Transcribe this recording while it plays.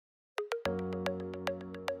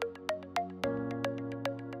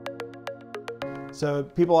So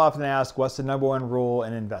people often ask, what's the number one rule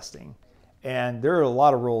in investing? And there are a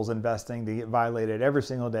lot of rules in investing that get violated every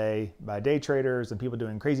single day by day traders and people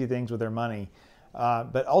doing crazy things with their money.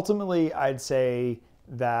 But ultimately, I'd say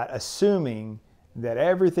that assuming that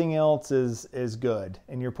everything else is good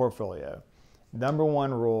in your portfolio, number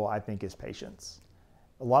one rule, I think, is patience.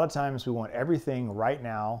 A lot of times we want everything right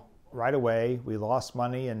now, right away. We lost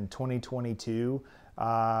money in 2022.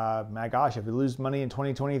 My gosh, if we lose money in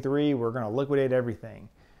 2023, we're going to liquidate everything.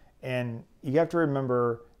 And you have to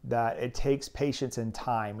remember that it takes patience and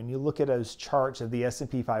time. When you look at those charts of the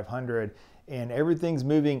S&P 500 and everything's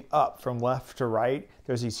moving up from left to right,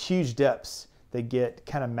 there's these huge dips that get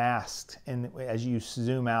kind of masked as you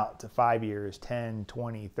zoom out to 5 years, 10,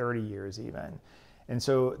 20, 30 years even. And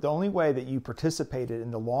so the only way that you participated in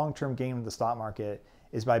the long-term game of the stock market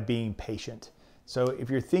is by being patient. So if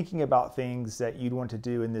you're thinking about things that you'd want to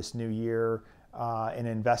do in this new year in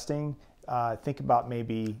investing, think about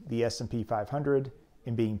maybe the S&P 500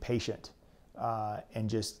 and being patient and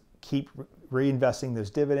just keep reinvesting those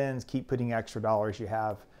dividends, keep putting extra dollars you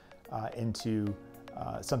have into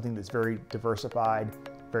something that's very diversified,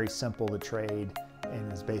 very simple to trade,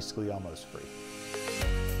 and is basically almost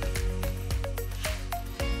free.